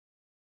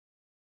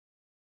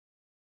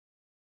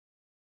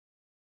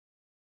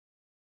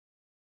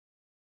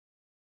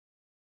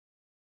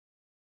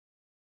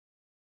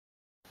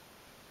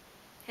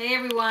Hey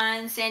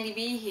everyone, Sandy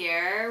B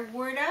here.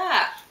 Word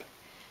up!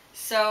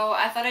 So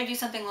I thought I'd do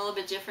something a little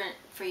bit different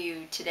for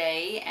you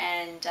today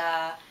and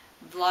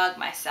vlog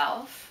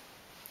myself.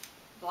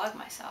 Vlog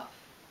myself.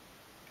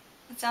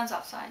 It sounds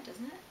offside,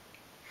 doesn't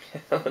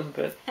it? A little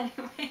bit.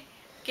 Anyway,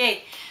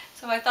 okay.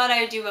 So I thought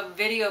I would do a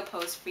video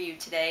post for you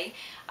today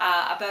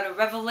about a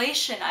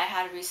revelation I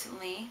had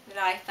recently that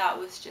I thought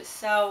was just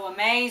so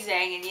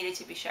amazing and needed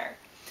to be shared.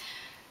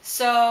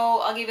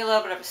 So I'll give you a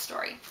little bit of a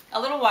story. A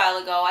little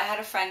while ago, I had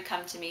a friend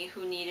come to me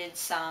who needed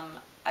some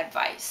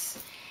advice.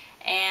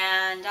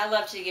 And I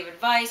love to give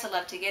advice, I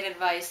love to get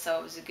advice, so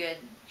it was a good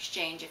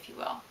exchange, if you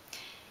will.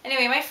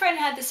 Anyway, my friend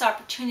had this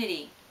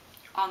opportunity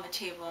on the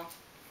table,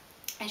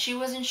 and she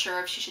wasn't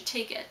sure if she should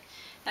take it.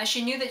 Now,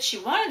 she knew that she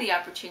wanted the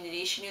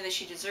opportunity, she knew that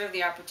she deserved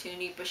the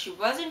opportunity, but she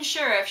wasn't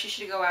sure if she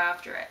should go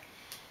after it.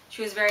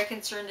 She was very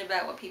concerned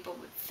about what people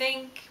would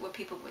think, what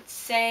people would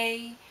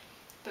say,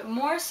 but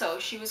more so,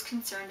 she was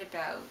concerned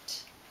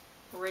about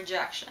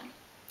rejection.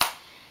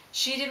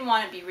 She didn't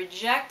want to be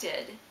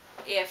rejected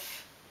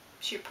if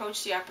she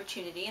approached the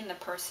opportunity and the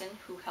person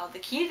who held the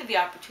key to the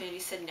opportunity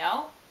said,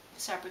 no,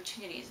 this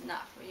opportunity is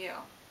not for you.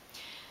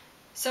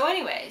 So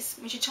anyways,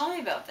 when she told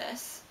me about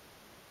this,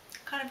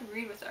 I kind of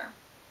agreed with her.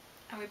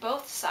 And we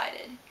both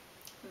decided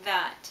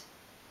that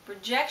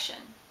rejection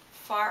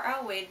far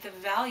outweighed the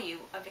value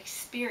of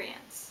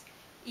experience,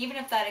 even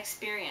if that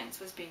experience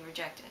was being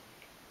rejected.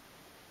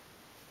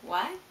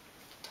 What?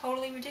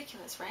 Totally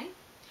ridiculous, right?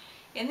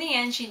 In the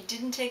end, she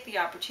didn't take the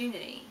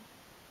opportunity,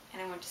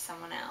 and it went to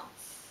someone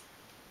else.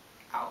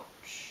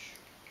 Ouch.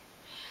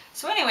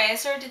 So anyway, I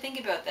started to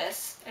think about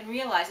this and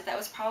realized that that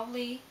was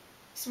probably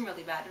some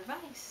really bad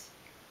advice.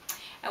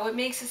 And what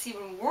makes this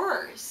even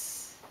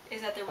worse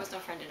is that there was no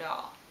friend at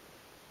all.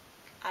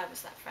 I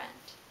was that friend.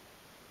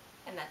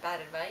 And that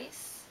bad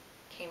advice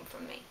came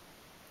from me,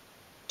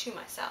 to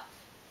myself.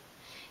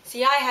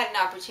 See, I had an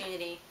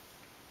opportunity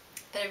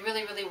that I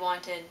really, really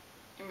wanted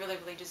and really,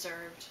 really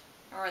deserved,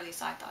 or at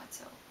least I thought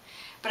so.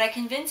 But I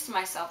convinced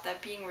myself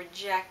that being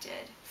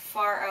rejected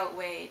far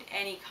outweighed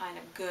any kind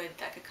of good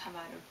that could come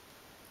out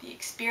of the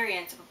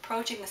experience of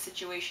approaching the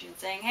situation and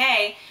saying,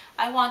 hey,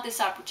 I want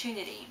this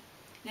opportunity.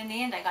 And in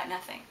the end, I got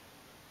nothing.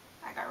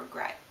 I got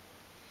regret.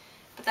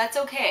 But that's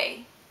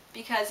okay,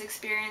 because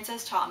experience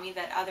has taught me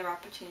that other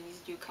opportunities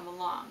do come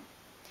along.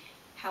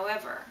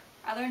 However,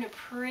 I learned a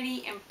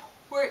pretty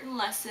important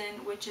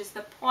lesson, which is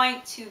the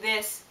point to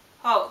this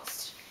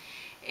post,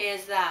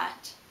 is that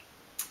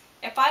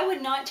if I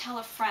would not tell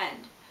a friend,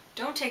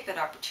 don't take that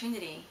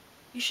opportunity,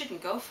 you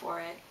shouldn't go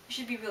for it, you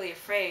should be really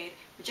afraid,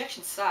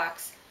 rejection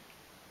sucks,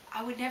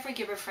 I would never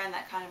give a friend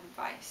that kind of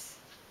advice.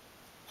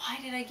 Why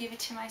did I give it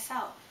to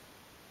myself?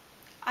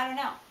 I don't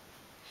know.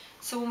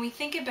 So when we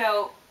think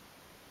about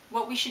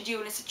what we should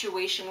do in a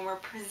situation when we're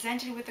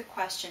presented with a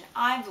question,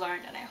 I've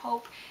learned, and I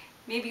hope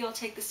maybe you'll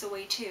take this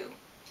away too,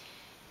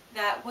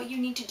 that what you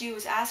need to do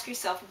is ask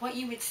yourself what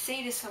you would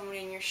say to someone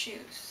in your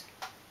shoes.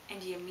 And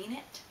do you mean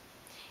it?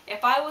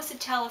 If I was to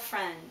tell a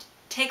friend,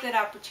 take that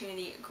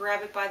opportunity,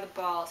 grab it by the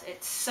balls,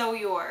 it's so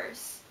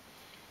yours,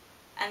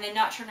 and then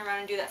not turn around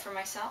and do that for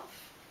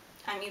myself,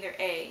 I'm either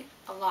A,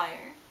 a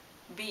liar,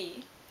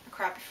 B, a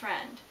crappy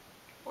friend,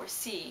 or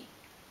C,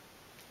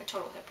 a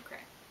total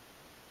hypocrite.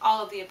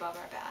 All of the above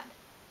are bad.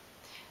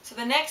 So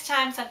the next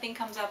time something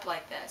comes up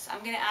like this, I'm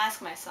going to ask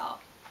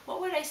myself,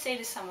 what would I say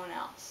to someone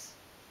else?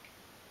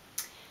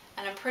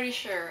 And I'm pretty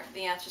sure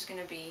the answer is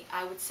going to be,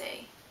 I would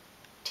say,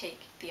 take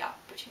the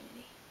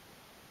opportunity.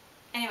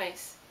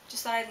 Anyways,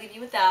 just thought I'd leave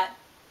you with that.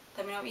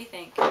 Let me know what you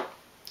think.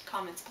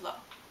 Comments below.